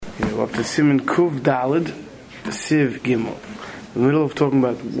We're up to Siman Kuv Dalid, Siv Gimel. In the middle of talking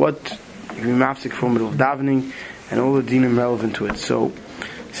about what you be mafsik for, middle of davening, and all the dinim relevant to it. So,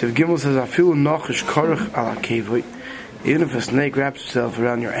 Siv Gimel says, "Afilu nochish korach ala kevoy." Even if a snake wraps itself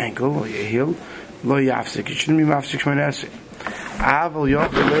around your ankle or your heel, lo yafsik. You shouldn't be mafsik shmona esrei. Aval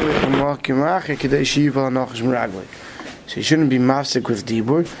yochel lele kamal kimach kedei shiva nochish meraglei. So you shouldn't be mafsik with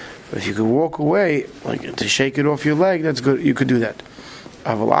dibur. But if you could walk away, like to shake it off your leg, that's good. You could do that.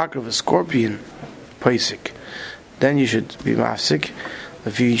 Avalak of a scorpion, paisik. Then you should be mafsik.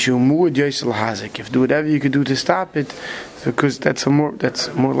 If you should move yoisel hazik, if do whatever you could do to stop it, because that's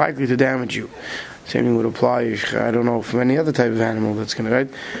more likely to damage you. Same thing would apply. I don't know from any other type of animal that's going to right.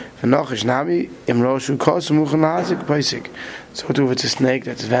 So if it's a snake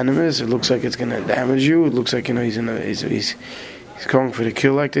that's venomous, it looks like it's going to damage you. It looks like he's going for the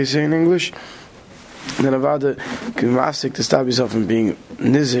kill, like they say in English. And then about the mafsik to stop yourself from being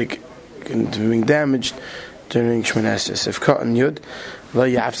nizik, and being damaged during Shemona Esrei. If cut and yud, well,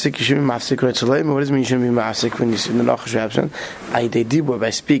 you shouldn't be mafsik. What does it mean you shouldn't be mafsik when you see the nachash absent? They dibur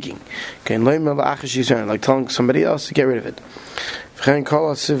by speaking. Like telling somebody else to get rid of it.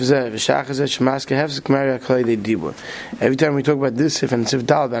 Every time we talk about this sif and sif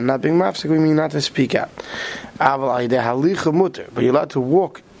dal about not being mafsik, we mean not to speak out. But you're allowed to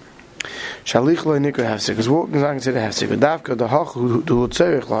walk. Shalich lo nikra hefsek, because walking is not considered hefsek. But dafka the hach who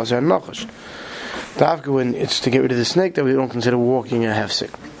tzerich laws are nachash. Dafka when it's to get rid of the snake that we don't consider walking a hefsek.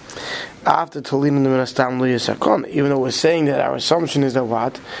 After tolin the menastam lo yisakon, even though we're saying that our assumption is that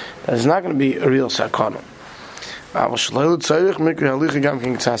what that is not going to be a real sakon. But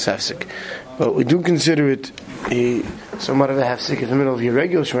we do consider it somewhat of a hefsek in the middle of your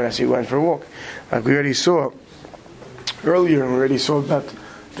regular shemona esrei. You went for a walk, like we already saw earlier, and we already saw that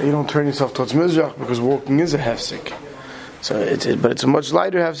you don't turn yourself towards mizrach because walking is a hefsek. So but it's a much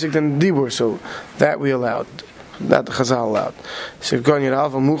lighter hefsek than dibur. So that we allowed, that the Chazal allowed. So if going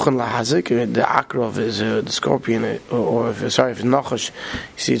alva muchan lahazik, the akrov is the scorpion, or if it's nachash, you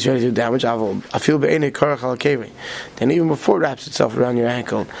see it's ready to damage. I feel be'enei korach al kevei. Then even before it wraps itself around your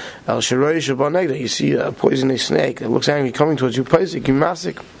ankle, el shiroi shabanegda, you see a poisonous snake that looks angry coming towards you. Paisik, you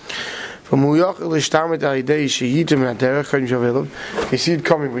masik. You see it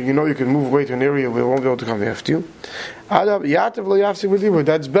coming, but you know you can move away to an area where it won't be able to come after you.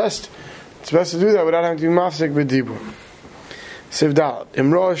 That's best. It's best to do that without having to be mafsik with dibur. Sivdal.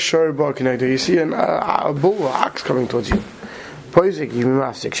 You see a bull, an ox coming towards you. Poisik, you be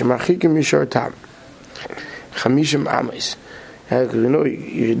mafsik. Shemachikim mishor tam. Chamishim amis. You know,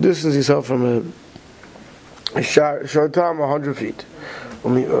 you distance yourself from a short time 100 feet.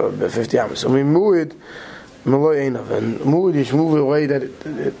 50 amas. And mu'id you should move away that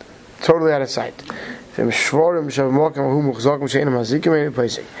it totally out of sight. If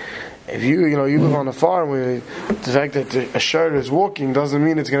you live on a farm where the fact that a shirt is walking doesn't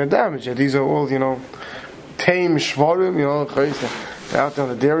mean it's going to damage it. These are all tame shvarim, they're out there on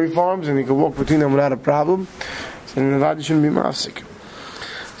the dairy farms and you can walk between them without a problem. So then you shouldn't be mafsik.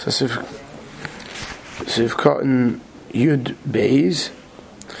 So if cotton yud beis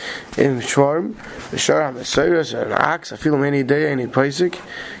in shvarm, the sharam, a sayras, an axe, I feel any day, any paisik,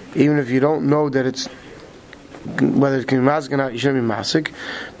 even if you don't know that it's whether it can be masik or not, you shouldn't be masik.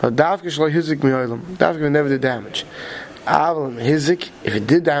 But dafka shalai hizik mi'olam, dafka never did damage. Aval hizik, if it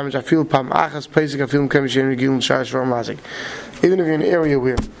did damage, I feel pam achas paisik, I feel kemishin regilin shar shvar masik. Even if you're in an area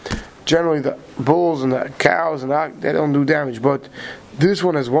where generally the bulls and the cows and they don't do damage, but this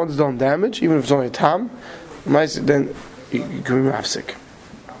one has once done damage, even if it's only a tam, then you can be mafsik.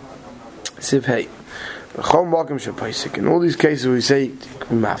 Siv hey, in all these cases we say you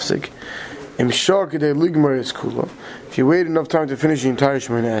can be mafsik. If you wait enough time to finish the entire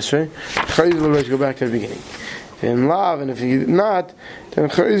Shemona Esrei, go back to the beginning. In lav, and if you did not, then you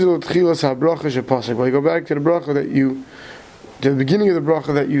go back to the bracha to the beginning of the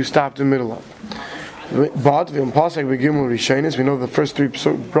bracha that you stopped in the middle of. But we know the first three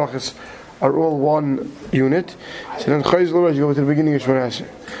brachas are all one unit. So then you go to the beginning of Shemona Esrei.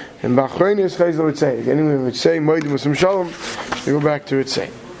 And Bachrein is Chayzel Ritzei. If anyone would say Moedim Muslim Shalom, you go back to Ritzei.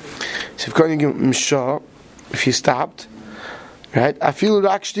 So if you stopped, right? I feel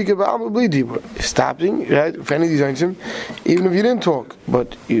rak shtika ba'amal bli dibur. Stopping, right? If any of these items, even if you didn't talk,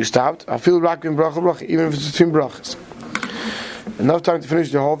 but you stopped, I feel rak bin bracha, even if it's between brachas. Enough time to finish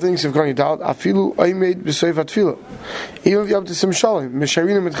the whole thing. So if you doubt, I feel I made b'seif atfilah. Even if you have to sim shalim,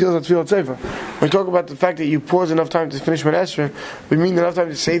 misharina metchilas atfilah tzefa. When we talk about the fact that you pause enough time to finish Shemona Esrei, we mean enough time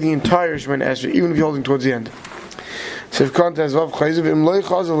to say the entire Shemona Esrei, even if you're holding towards the end. So if what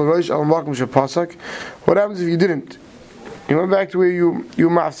happens if you didn't You went back to where you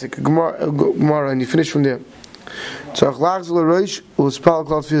mafsik Gemara, and you finished from there. So you realize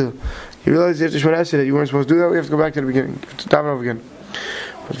after Shemona Esrei that you weren't supposed to do that. We have to go back to the beginning. To daven over again.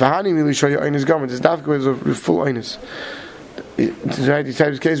 But Vahani really show you Einis garment. This dafka is a full Einis. It's right. The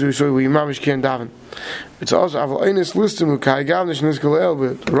type of case where we show you mamish can't daven. It's also Aval Einis listim who kai gavnish niskalel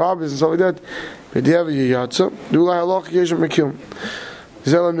with robbers and stuff like that. But the other yatsa do like halach yeshem mekim.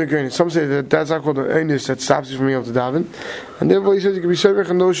 Some say that that's not called an Einis that stops you from being able to daven, and therefore he says you can be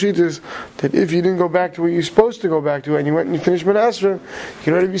sevich on those sheetas that if you didn't go back to where you're supposed to go back to and you went and you finished Shemona Esrei, you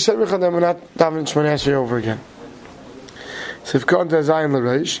can already be sevich on them and not daven Shemona Esrei over again. So if you go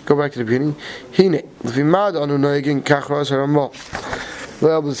back to the beginning. Hine l'fimad anu noegin kachros haramah.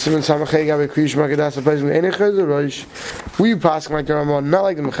 Well, but Simon Samachay Gabe Kriyishma Kedas a place with any Chayzer Rosh. We pass like the Ramah, not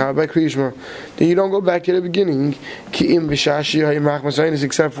like the Mechab by Kriyishma. Then you don't go back to the beginning. Ki'im b'shashi ha'imach masaynis,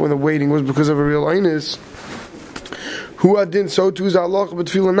 except for when the waiting was because of a real Einis. Who adin so too is Allah, but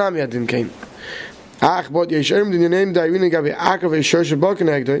Tfilah Nami adin came. Ach, but Yeshem din name Dairina Gabe Akav Yeshosh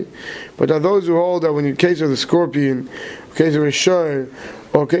Bakanagdai. But are those who hold that when in case of the scorpion, in case of a shor,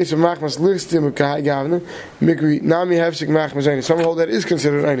 or in case of machmas listim kai gavna, mikri nami hefsik machmas einis. Some hold that is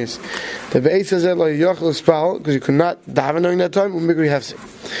considered einis. The beis says that like yochel spal because you could not daven during that time. Mikri hefsik.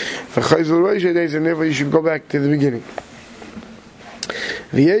 For chayzul roisha days and therefore you should go back to the beginning.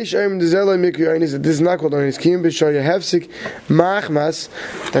 V'yesh ayim dezelay mikri einis. That this is not called einis. Kim b'shoya hefsik machmas.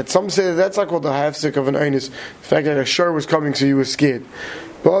 That some say that that's not called the hefsik of an einis. The fact that a shor was coming, so you were scared.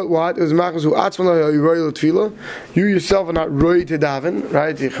 But what? It was machmas who atzmanah yiroy l'tfila. You yourself are not roy to daven,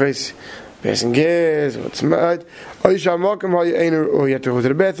 right? Yichres besin ges, what's mad? Oisha makam hayi einu, or you have to go to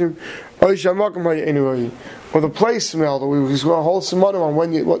the bathroom. Oisha makam hayi einu roy. Or the place smelled, or we just want to hold some money on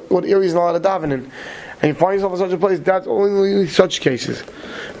when you, what area is not allowed to daven in. And you find yourself in such a place, that's only such cases.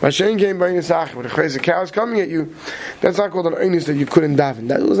 Mashen came by the sach, but the cow is coming at you. That's not called an einis that you couldn't daven.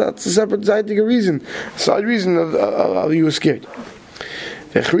 That's a separate side reason. A side reason of you were scared.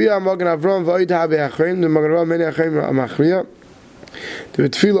 The Chriya Magen Avram V'Oid Habe Achreim, the Magen Avram Meni Achreim Amachriya. The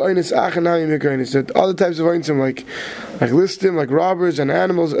Tefillah Einis Achanami Mekreinis. That other types of Einis, like listim, like robbers and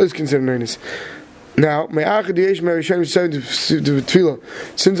animals, is considered Einis. Now, Me'achad Yesh Me'Rishonim said to Tefillah,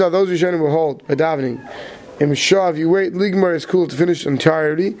 since those Rishonim will hold by davening, in Shah, if you wait, Ligmar is cool to finish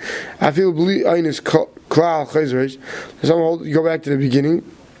entirety. I feel Einis Klal Chayzresh. Some hold, you go back to the beginning.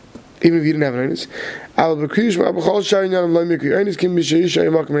 Even if you didn't have an Einis.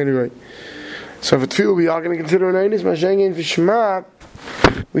 So if it's feel we are going to consider an Einis,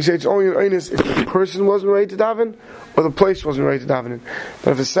 we say it's only an Einis if the person wasn't ready to daven or the place wasn't ready to daven in.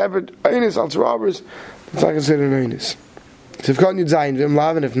 But if it's separate Einis, also robbers, it's not considered an Einis. So if you can't Zayin, Vim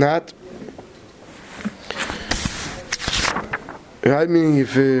Lavan, if not, right? Meaning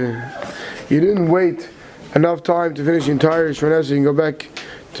if you didn't wait enough time to finish the entire Shemona Esrei, you can go back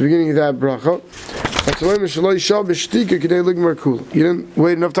to the beginning of that bracha. You didn't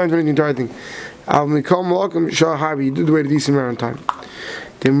wait enough time to finish the entire thing. You did wait a decent amount of time.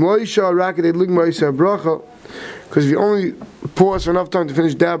 Because if you only pause for enough time to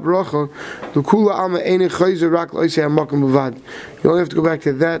finish that bracha, you only have to go back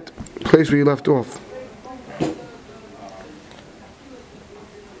to that place where you left off.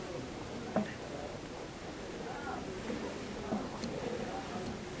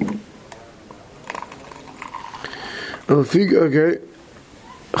 Okay,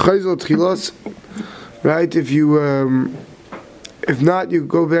 Chayzol Tchilas, right? If not, you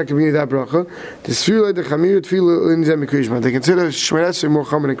go back to beginning of that bracha. The Sfirah the Chamir Tefillah in Zem Krishma. They consider Shemona Esrei more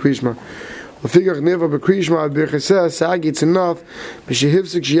common than Krishma. The figure never be Krishma at Birchaseh Sag. It's enough. But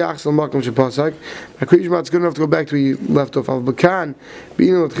Shehivsik Shiachsel Makom Shepasak. By Krishma, it's good enough to go back to where you left off. Al Bakan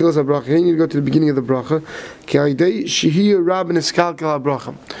being on Tchilas Bracha. You need to go to the beginning of the bracha. K'aydei Shehir Rabin Eskalkel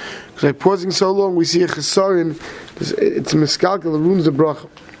Bracha. Because by pausing so long, we see a chesaron. It's a miskalkel that ruins the bracha.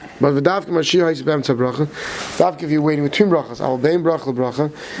 But v'davka mashir ha'is b'emtza bracha. Davka if you're waiting between brachas, al bein bracha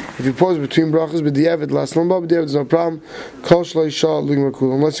bracha. If you pause between brachas, b'diavad last lomba, b'diavad there's no problem. Kol shloi shal ligma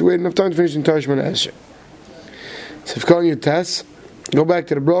kul. Unless you wait enough time to finish the entire Shemona Esrei. So if you're calling your test, go back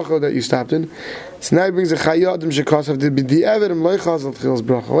to the bracha that you stopped in. So now he brings a chayadim shekasav the b'diavad and loichaz al tchilas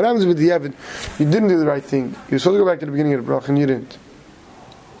bracha. What happens with b'diavad? You didn't do the right thing. You're supposed to go back to the beginning of the bracha and you didn't.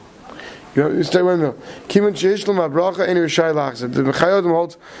 You stay one minute. Kiman sheishlam bracha any rishai lachzed. The mechayodim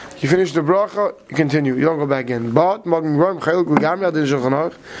holds. You finish the bracha, you continue. You don't go back in. But magim ram chayil gugamri adin shulchan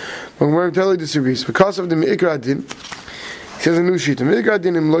aruch. Magim ram totally disagrees because of the meikra adin. He says a new sheet. The meikra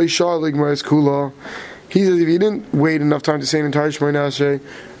adin im loy shah ligmaris kula. He says if you didn't wait enough time to say an entire Shemona Esrei,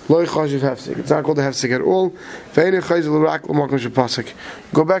 loy chashiv hefsek. It's not called a hefsek at all. Ve'enei chayil l'rak l'makom shepasek.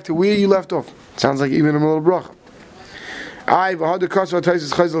 Go back to where you left off. Sounds like even a little bracha.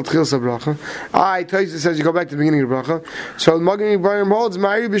 Taisus says you go back to the beginning of the bracha. So Magen Ibrahim holds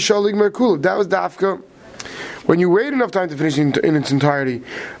Ma'ari b'shalig merkula. That was the afka. When you wait enough time to finish in its entirety,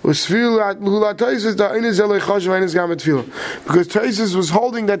 because Taisus was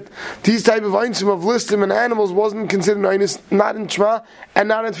holding that these type of einsim of listim and animals wasn't considered einus, not in Shema and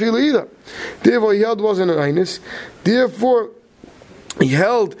not in Tefillah either. Therefore, he held wasn't an einus. Therefore, he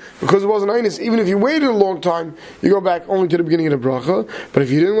held because it wasn't einus. Even if you waited a long time, you go back only to the beginning of the bracha. But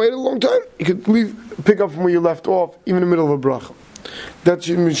if you didn't wait a long time, you could pick up from where you left off, even in the middle of a bracha. That's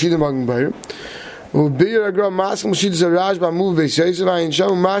Shida Magen Bayer. From the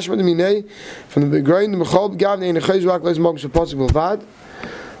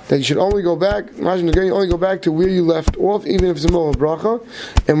that you should only go back to where you left off, even if it's a of bracha.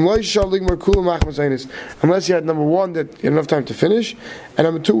 Unless you had number one that you had enough time to finish, and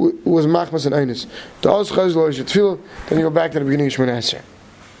number two was machmas and einis. Then you go back to the beginning of Shemona Esrei.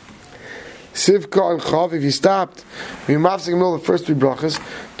 Sivka and Chav, if you stopped, when you're mafsik in the middle of the first three brachas,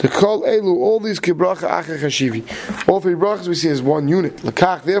 to call Elu, all these kibracha acher chashivi. All three brachas we see as one unit.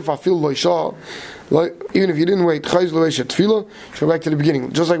 Lakach, therefore, feel loishah. Even if you didn't wait, chayz loisha tefillah, you go back to the beginning.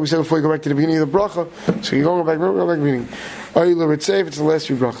 Just like we said before, you go back to the beginning of the bracha, so you go back to the beginning. Ayla Ritzef, it's the last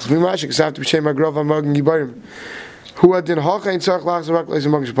three brachas. V'mashik, it's after B'shem HaGrav HaMagen Gibayim. Who had din hacha in tzarech lach zarak leis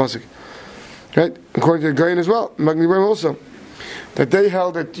HaMagen Shepasik. Right? According to the Gaon as well, Magen Gibayim also. That they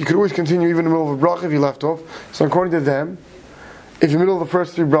held that you could always continue even in the middle of a bracha if you left off. So according to them, if you're in the middle of the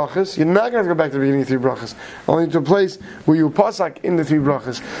first three brachas, you're not going to go back to the beginning of three brachas. Only to a place where you pasak in the three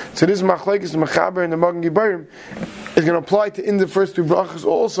brachas. So this machlekes, the mechaber, and the Magen Gibayim is going to apply to in the first three brachas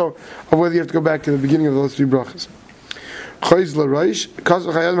also, of whether you have to go back to the beginning of those three brachas. Chayz l'reish,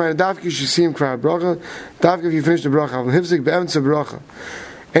 kazu chayad ma'an davki shishim k'ra bracha, davki if you finish the bracha, al hivzik be'emtza bracha.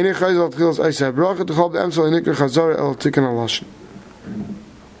 Any chayz al-tchilas eisa bracha, to chal be'emtza l'nikr chazar el tikkun al-lashon.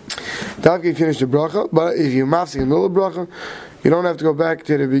 Davki you finish the bracha, but if you mafsik in the middle of bracha, you don't have to go back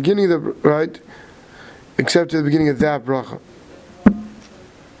to the beginning of the right, except to the beginning of that bracha.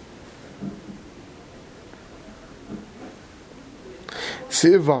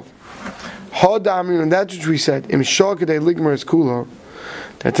 Sivav, Hadamrin, and that's what we said. Im shakadei ligmer is kula.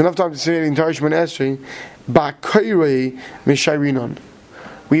 That's enough time to say the entire Shemona Esrei. Ba'kayrei mishayrinon.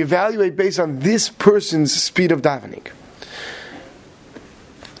 We evaluate based on this person's speed of davening.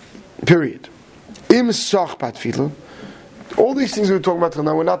 Period. Im sach batfila. All these things we were talking about till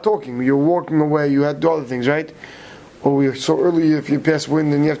now, we're not talking. You're walking away, you had the other things, right? Or we are so early, if you pass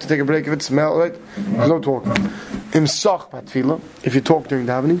wind and you have to take a break if it smells, right? There's no talking. Im sach batfila, if you talk during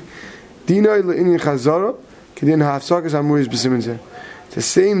davening. Dinay le'inin chazara, kedin ha'afsakas ha'muris b'simen zeh. It's the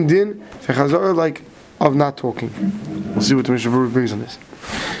same din for chazara like of not talking. We'll see what the Mishnah Berurah brings on this.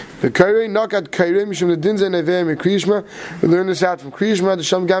 The Kairei Nakat Kairei Mishum the Dinze Nevei Kriyishma. We learn this out from Kriyishma. The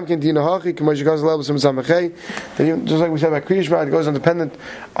Sham Gam Kentina Hachi Kamash Gaz Level Sim Samachay. Just like we said about Kriyishma, it goes independent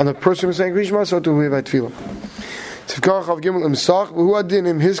on the person who's saying Kriyishma. So too we about Tefillah. Tivkar Chav Gimel Imsach. Who had din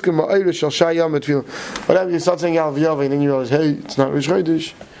Im Hiskim Ma'ayra Shal Shayam Tefillah. Whatever you start saying Yal V'Yaveh, and then you realize, hey, it's not Rish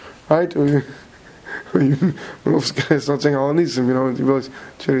Chodesh, right? Or you start saying Al Nisim, you realize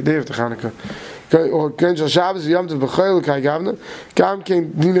it's the day of the Chanukah. Or Kenshal Shabbos Yom Tov B'Chayil Kai Gavna Gam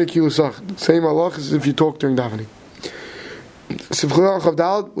Ken Dinei Kilusach. Same halach as if you talk during davening. Sivchol Chav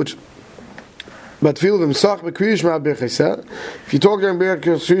Daled, which but feel them Sach B'Kriyishma B'Chaysa. If you talk during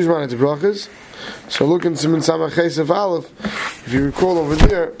Kriyishma, it's brachas. So look in Siman Samach Chesef Aleph. If you recall over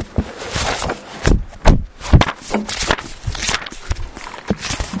there,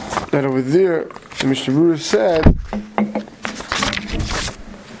 that over there the Mishnah Berurah said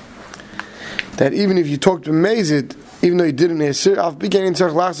that even if you talked to Mezid, even though you didn't Esir, I've begun in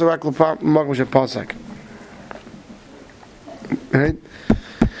Tzarech Lach Zarak L'Magmash HaPasak. Right?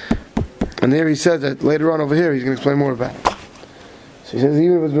 And there he says that later on over here he's going to explain more about it. So he says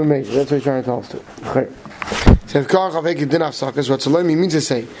even if it's been Mezid, that's what he's trying to tell us to. Okay. He says, Kar Chavek Din Afsakas, what Salomi means to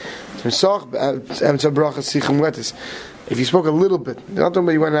say, if you spoke a little bit, not talking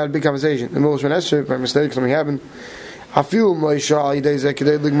about you went and had a big conversation, in the middle of Shemona Esrei, by mistake, something happened, I feel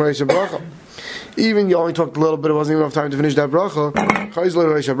even you only talked a little bit, it wasn't even enough time to finish that bracha.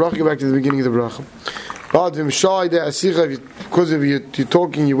 Go back to the beginning of the bracha. Because if you're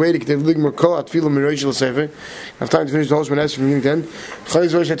talking, you're waiting, you have time to finish the whole Shemona Esrei from beginning to end.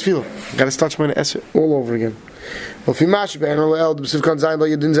 You got to start Shemona Esrei all over again. This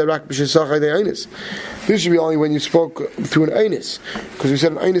should be only when you spoke through an einis, because we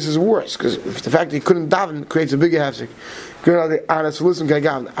said an einis is worse, because the fact that you couldn't daven creates a bigger hafsik.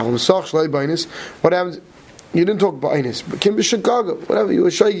 What happens you didn't talk ba'inus, but Kim b'Chicago, whatever, you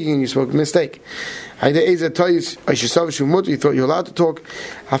were shaking and you spoke mistake. I thought you were allowed to talk.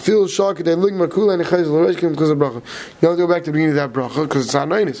 I feel shocked that look makula and because of bracha. You don't go back to the beginning of that bracha because it's not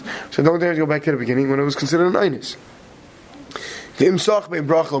einus. So don't have to go back to the beginning when it was considered an einus. The imsach by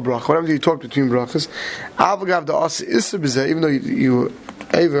bracha bracha. Whatever you talk between brachas, avagav the asa iser b'zeh. Even though you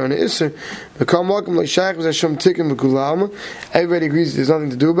ever on the iser, the kam welcome like shaykh was Hashem tikkun b'kulam. Everybody agrees there's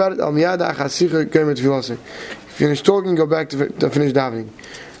nothing to do about it. Al miyada achasicha goyim tefillah. If you finish talking, go back to finish davening.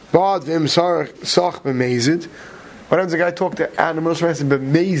 Bad v'im sach b'mezid. What happens? The guy talked to animals, right?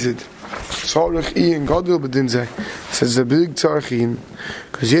 B'mezid. Sarach iyan gadol b'din zeh. Says the big tzarchin.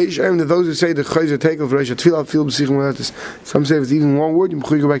 Because those who say the chayzer take of Rosh Tefillah feel b'sichim l'etis. Some say if it's even one word, you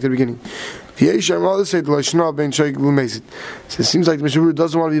go back to the beginning. V'yeshem others say the Lashna ben shaykh l'mezid. So it seems like the Mishnah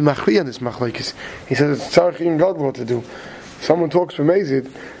doesn't want to be machri on this machlokes. He says it's tzarchin gadol what to do. If someone talks b'mezid,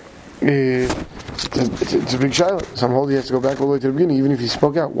 it's a big shayla. Some hold he has to go back all the way to the beginning, even if he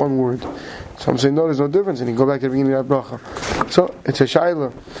spoke out one word. Some say no, there's no difference, and he can go back to the beginning of that bracha. So it's a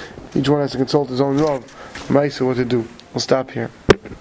shayla. Each one has to consult his own Rav, Maisa, what to do. We'll stop here.